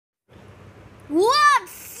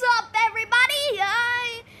What's up, everybody?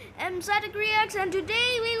 I am Static Reacts, and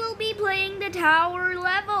today we will be playing the tower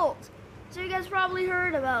levels. So you guys probably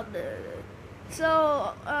heard about this.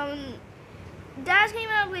 So, DAS came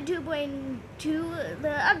out with 2.2, the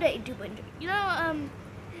update 2.2.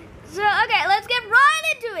 So okay, let's get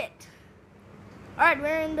right into it. All right,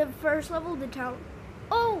 we're in the first level, the tower.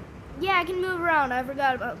 Oh, yeah, I can move around. I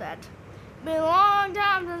forgot about that. Been a long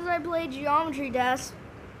time since I played Geometry DAS.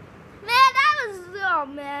 Man, that was, oh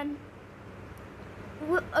man.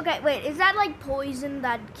 Okay, wait, is that like poison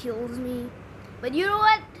that kills me? But you know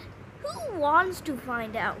what? Who wants to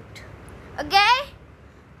find out? Okay?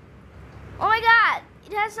 Oh my god,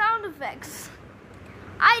 it has sound effects.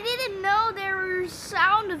 I didn't know there were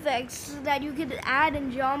sound effects that you could add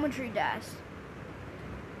in Geometry DAS.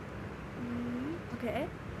 Okay.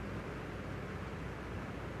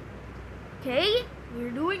 Okay, we're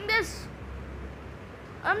doing this.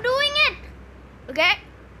 I'm doing it. Okay.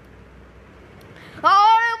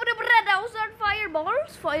 Oh, those are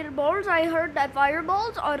fireballs. Fireballs. I heard that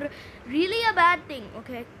fireballs are really a bad thing.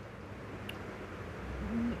 Okay.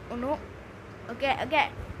 Oh no. Okay.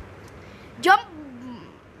 Okay. Jump.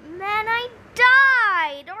 Man, I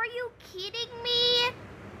died. Are you kidding me?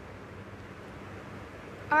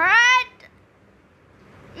 All right.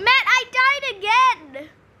 Man, I died again.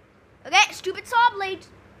 Okay, stupid saw blades.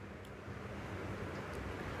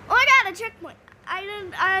 Oh my god, a checkpoint. I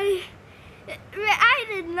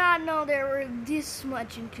did not know there were this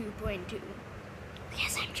much in 2.2.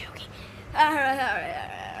 Yes, I'm joking.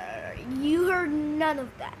 You heard none of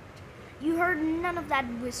that. You heard none of that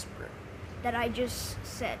whisper that I just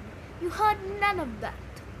said. You heard none of that.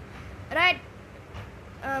 Alright.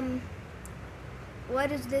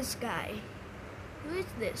 What is this guy? Who is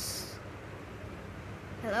this?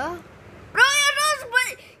 Hello? Bro,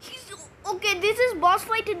 but he's okay. This is boss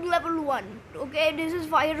fight in level 1. Okay, this is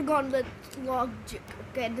fire gauntlet logic.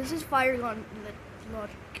 Okay, this is fire gauntlet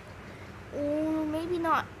logic. Oh, maybe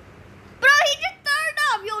not. Bro, he just turned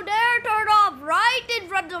off. You dare turn off right in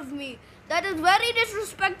front of me. That is very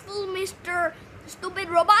disrespectful, Mr. Stupid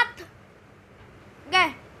Robot.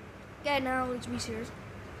 Okay. Okay, now let's be serious.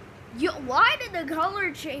 Why did the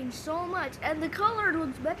color change so much? And the color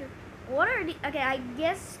looks better. What are the... Okay, I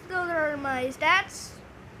guess those are my stats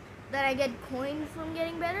that I get coins from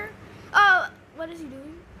getting better. Oh, what is he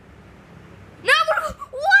doing? No,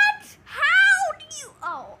 what? How do you...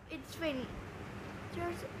 Oh, it's fading.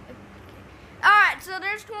 Alright, so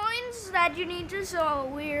there's coins that you need to, so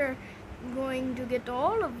we're going to get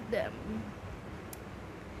all of them.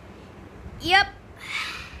 Yep.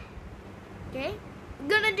 Okay. I'm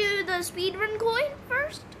gonna do the speedrun coin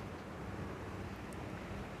first.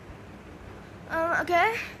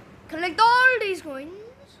 Okay. Collect all these coins.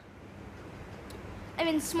 I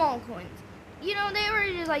mean, small coins. You know, they were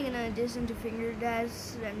just like in addition to finger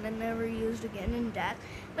DAS and then never used again in DAS.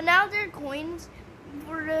 But now they're coins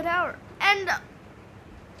for the tower. And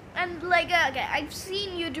like, okay, I've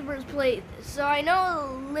seen YouTubers play this, so I know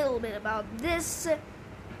a little bit about this,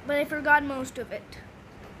 but I forgot most of it.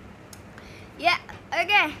 Yeah,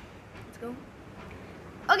 okay. Let's go.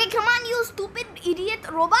 Okay, come on, you stupid idiot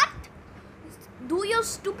robot. Do your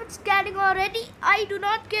stupid scanning already. I do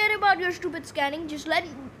not care about your stupid scanning. Just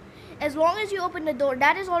as long as you open the door,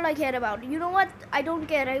 that is all I care about. You know what? I don't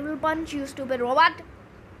care. I will punch you, stupid robot.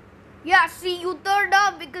 Yeah, see, you turned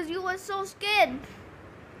off because you were so scared.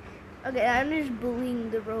 Okay, I'm just bullying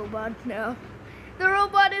the robot now. The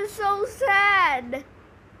robot is so sad.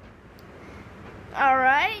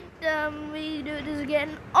 Alright, we do this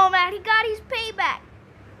again. Oh man, he got his payback.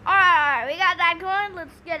 Alright, we got that coin.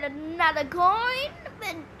 Let's get another coin.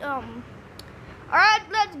 Alright,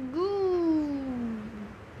 let's go.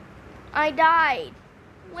 I died.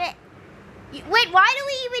 Wait, why do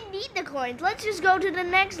we even need the coins? Let's just go to the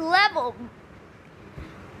next level.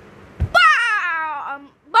 Bow!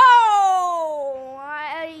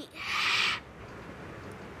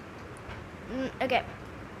 Okay.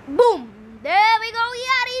 Boom. There we go. We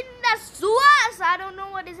are in the sewers. I don't know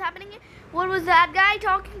what is happening here. What was that guy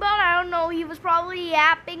talking about? I don't know. He was probably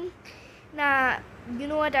yapping. Nah, you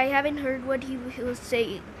know what? I haven't heard what he was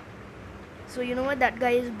saying. So you know what? That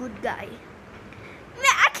guy is a good guy. Man,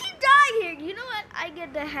 I keep dying here. You know what? I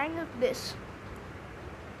get the hang of this.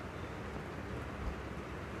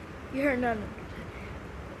 You heard none of it.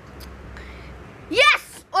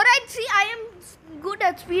 Yes! Alright, see, I am good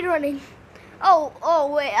at speedrunning. Oh,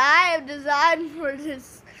 wait, I am designed for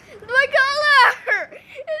this. My color!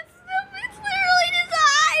 It's literally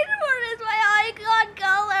designed for this. My icon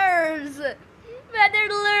colors. Man, they're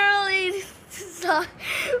literally stop.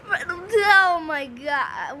 Oh my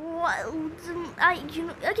god. What?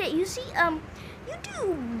 Okay, you see,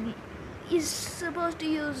 YouTube is supposed to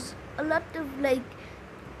use a lot of like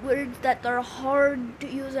words that are hard to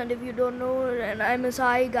use, and if you don't know, and I'm a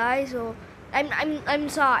Psy guy, so I'm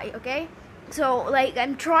Psy, okay? So like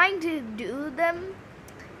I'm trying to do them.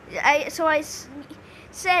 I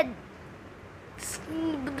said,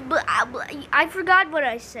 but I forgot what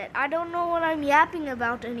I said. I don't know what I'm yapping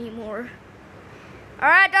about anymore. All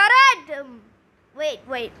right.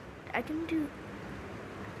 Wait. I can do.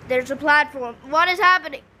 There's a platform. What is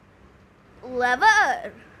happening?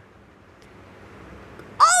 Lever.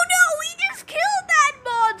 Oh no! We just killed that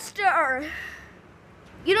monster.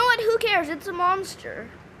 You know what? Who cares? It's a monster.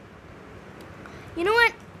 You know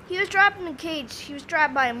what? He was trapped in a cage. He was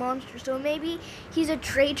trapped by a monster, so maybe he's a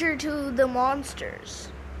traitor to the monsters.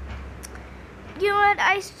 You know what?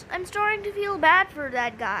 I'm starting to feel bad for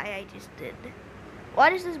that guy I just did.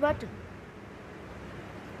 What is this button?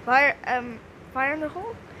 Fire in the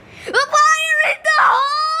hole? Fire in the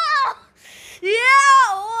hole!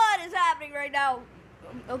 Yeah, what is happening right now?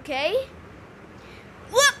 Okay.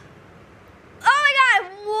 What? Oh my god,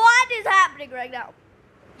 what is happening right now?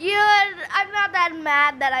 Yeah, I'm not that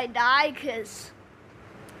mad that I die, cause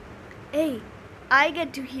hey, I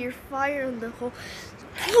get to hear fire in the hole.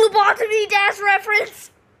 Lobotomy dash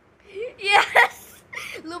reference. Yes,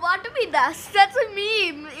 lobotomy dash. That's a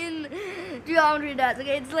meme in geometry dash.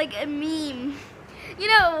 Okay, it's like a meme. You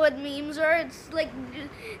know what memes are? It's like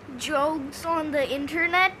jokes on the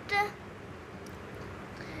internet.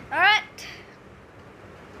 Alright,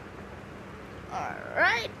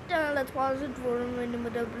 let's pause it for a minute.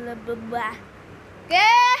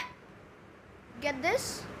 Okay, get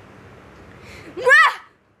this. Bro,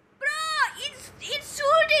 it's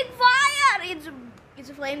shooting fire. It's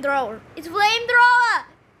a flamethrower. It's a flamethrower.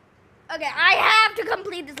 Okay, I have to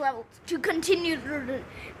complete this level to continue.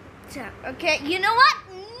 Okay, you know what?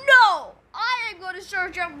 No, I am going to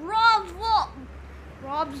search up Rob's vault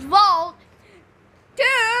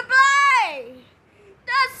to play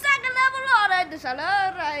the second level on the cellar.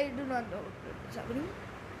 I do not know what's happening.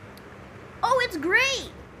 Oh, it's gray.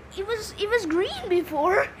 It was green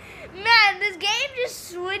before. Man, this game just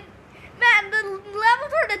switched. Man, the level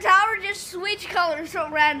for the tower just switched colors so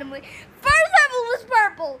randomly. First level was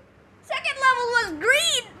purple. Second level was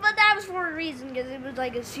green, but that was for a reason because it was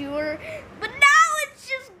like a sewer. But now it's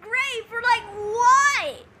just gray for like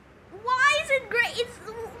why? Why is it gray? It's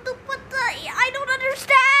I don't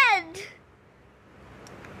understand.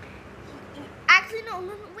 Actually, no,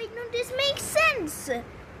 wait, no, this makes sense.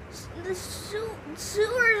 The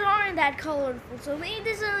sewers aren't that colorful, so maybe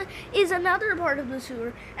this is another part of the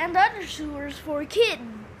sewer, and the other sewer is for kids.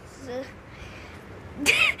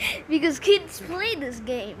 Because kids play this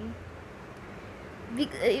game.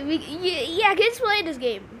 Yeah, kids play this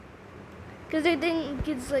game. Because they think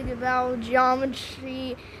it's like about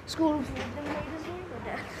geometry, school play this game, but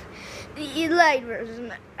the light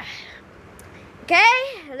version.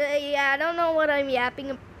 Okay? Yeah, I don't know what I'm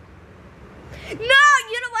yapping about. No, you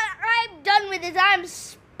know what? I'm done with this. I'm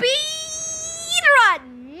speed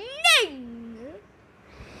running.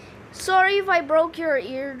 Sorry if I broke your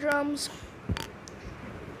eardrums.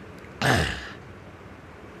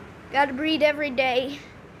 Gotta breathe every day.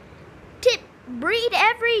 Tip, breathe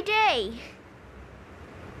every day.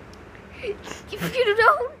 If you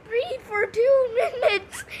don't breathe for 2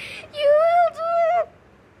 minutes, you will do.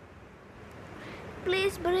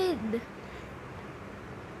 Please breathe.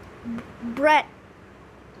 Brett.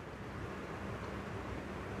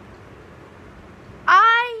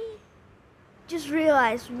 I just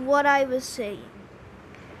realized what I was saying.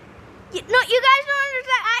 No, you guys don't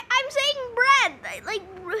understand. I'm saying Brett. Like,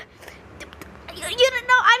 you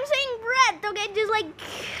know, I'm saying Brett. Okay, just like,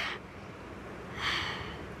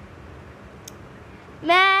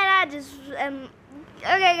 man, I just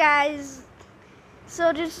okay, guys.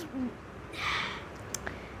 So just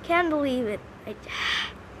can't believe it.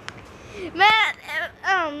 Man,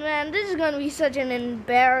 oh man, this is gonna be such an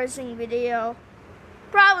embarrassing video.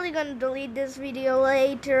 Probably gonna delete this video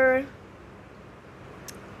later.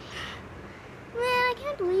 Man, I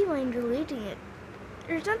can't believe I'm deleting it.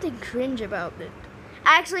 There's nothing cringe about it.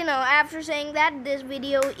 Actually, no, after saying that, this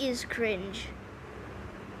video is cringe.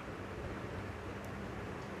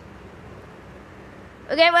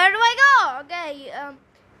 Okay, where do I go? Okay,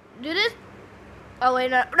 do this. Oh,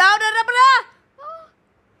 wait, no.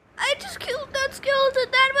 I just killed that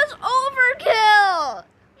skeleton. That was overkill.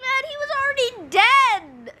 Man, he was already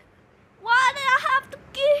dead. Why did I have to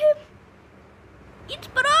kill him? It's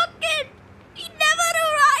broken. He's never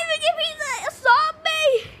arriving if he's a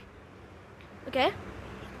zombie. Okay,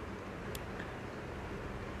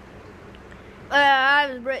 I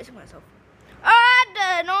was bracing myself.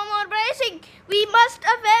 Alright, no more bracing. We must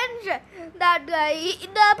avenge that guy,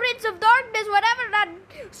 the Prince of Darkness, whatever that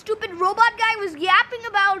stupid robot guy was yapping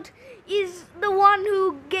about is the one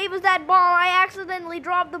who gave us that bomb. I accidentally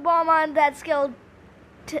dropped the bomb on that skeleton.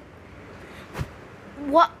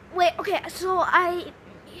 What? Wait, okay, so I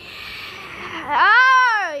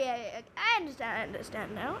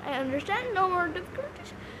understand now. I understand, no more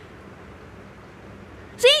difficulties.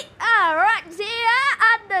 See? Alright, see,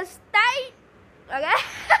 I understand. Okay?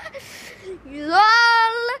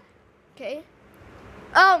 Lol. Okay.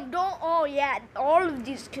 Oh yeah, all of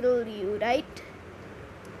these kill you, right?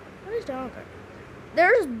 What is down there?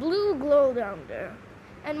 There's blue glow down there.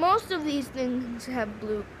 And most of these things have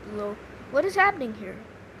blue glow. What is happening here?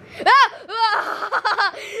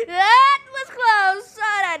 Ah! That was close.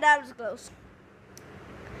 Oh, that was close.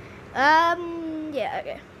 Yeah,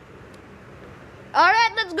 okay.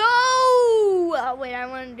 Alright, let's go! Oh, wait, I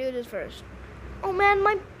want to do this first. Oh, man,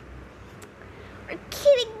 Are you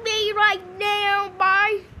kidding me right now,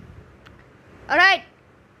 bye? Alright.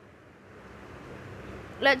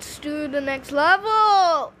 Let's do the next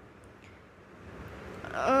level.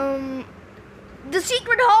 The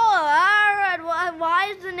secret hole. Alright, why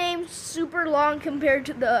is the name super long compared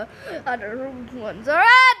to the other ones?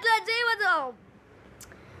 Alright, let's see what's up.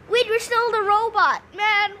 Wait, we're still the robot.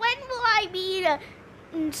 Man, when will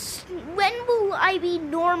I be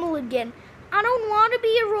normal again? I don't want to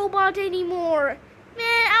be a robot anymore.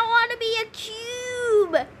 Man, I want to be a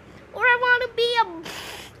cube. Or I want to be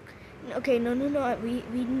a... Okay, no.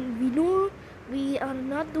 We are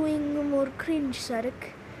not doing more cringe,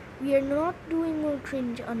 Sarek. We are not doing more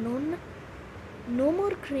cringe, unknown. No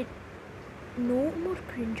more cringe. No more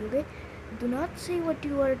cringe, okay? Do not say what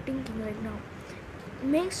you are thinking right now.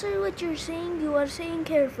 Make sure what you're saying, you are saying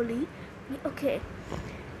carefully. Okay.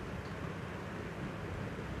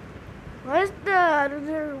 Why is the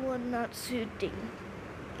other one not suiting?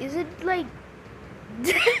 Is it like...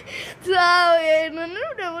 Sorry, no, we're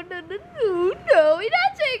not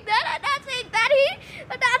saying that. I'm not saying that.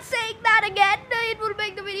 I'm not saying that again. It will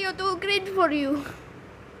make the video too cringe for you.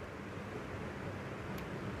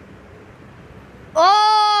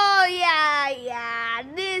 Oh, yeah.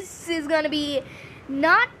 This is gonna be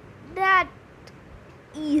not that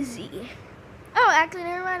easy. Oh, actually,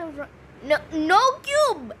 never mind. I was wrong. No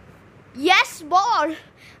cube. Yes, ball.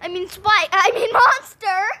 I mean,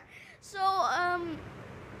 monster. So,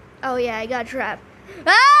 oh yeah, I got trapped.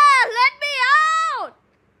 Ah, let me out!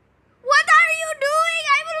 What are you doing?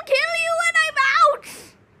 I will kill you when I'm out!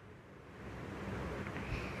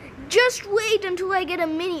 Just wait until I get a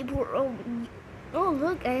mini port. Oh,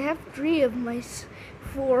 look, I have 3 of my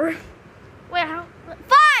 4. Wait, how?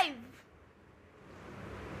 5!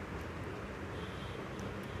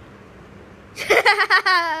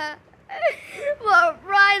 Well,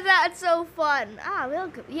 why is that so fun? Ah,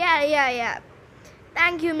 welcome. Yeah.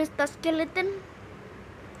 Thank you, Mr. Skeleton.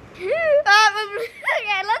 Okay,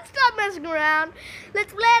 let's stop messing around.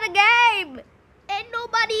 Let's play the game. Ain't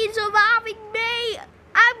nobody surviving me.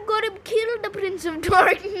 I'm gonna kill the Prince of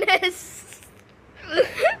Darkness.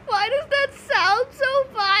 Why does that sound so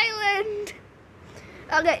violent?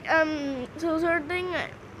 Okay, so third thing,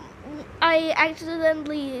 I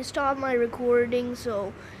accidentally stopped my recording,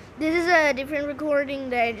 so this is a different recording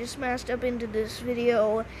that I just smashed up into this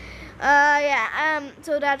video.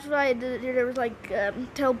 So that's why there was like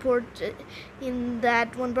teleport in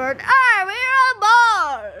that one part. Ah, we're a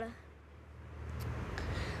ball.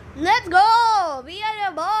 Let's go. We are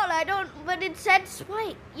a ball. But it said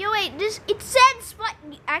spike. Yo, wait, it said spike.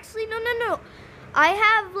 Actually, no. I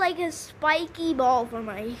have like a spiky ball for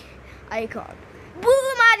my icon.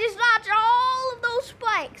 Boom, I just dodged all of those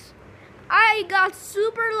spikes. I got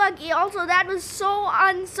super lucky. Also, that was so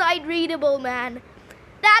unsight readable, man.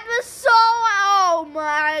 That was so, oh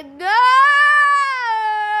my god!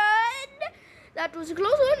 That was a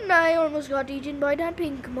close one. I almost got eaten by that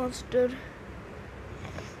pink monster.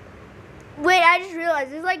 Wait, I just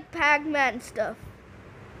realized it's like Pac-Man stuff.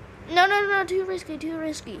 No, too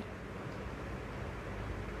risky.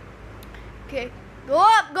 Okay, go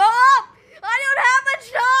up! I don't have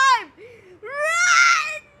much time!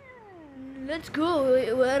 Run! Let's go.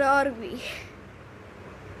 Where are we?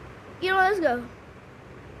 Let's go.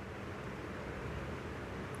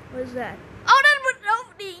 What is that? Oh,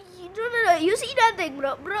 no, you see nothing,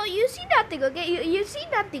 bro, you see nothing, okay? You see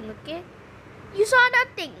nothing, okay? You saw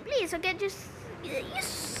nothing, please, okay?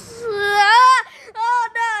 Oh,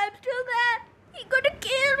 no, I'm still there. He's gonna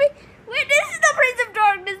kill me. Wait, this is the Prince of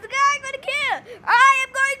Darkness, the guy I'm gonna kill. I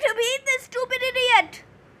am going to beat this stupid idiot.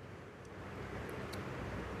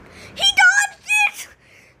 He dodged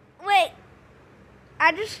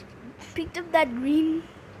I just picked up that green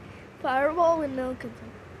fireball and no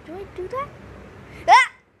consent. Do I do that?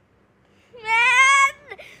 Ah!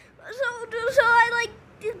 Man! So I like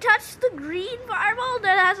touch the green fireball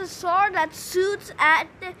that has a sword that suits at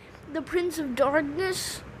the Prince of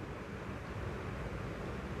Darkness.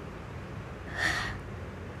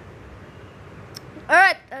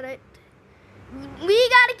 Alright. We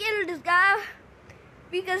gotta kill this guy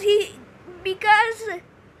because he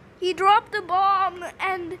dropped the bomb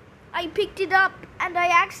and I picked it up and I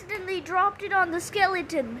accidentally dropped it on the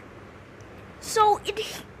skeleton. So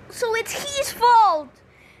it's his fault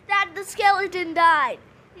that the skeleton died.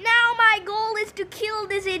 Now my goal is to kill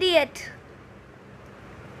this idiot.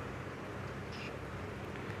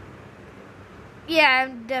 Yeah,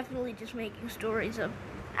 I'm definitely just making stories up.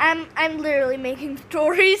 I'm literally making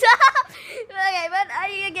stories. Okay, but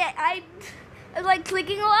I was like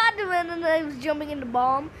clicking a lot and then I was jumping in the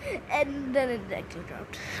bomb and then it actually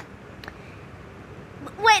dropped.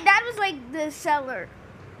 Wait, that was like the cellar.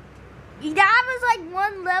 That was like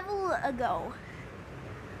one level ago.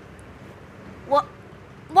 What?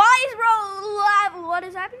 Why is bro alive? What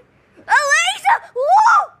is happening? A laser!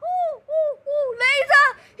 Whoa! Whoa! Laser!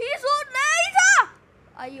 He's on laser!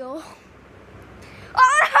 Ayo. Oh no! I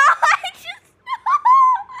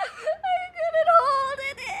couldn't hold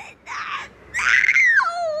it in. No!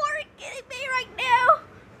 Are you kidding me right now?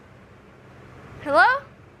 Hello?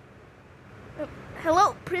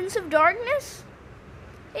 Hello, Prince of Darkness?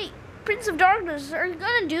 Hey, Prince of Darkness, are you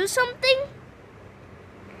gonna do something?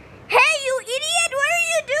 Hey, you idiot! What are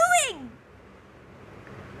you doing?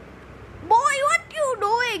 Boy, what you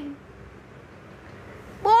doing?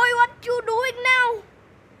 Boy, what you doing now?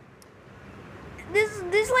 This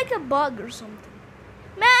is like a bug or something.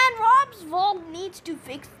 Man, Rob's vault needs to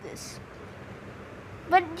fix this.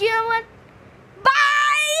 But you know what?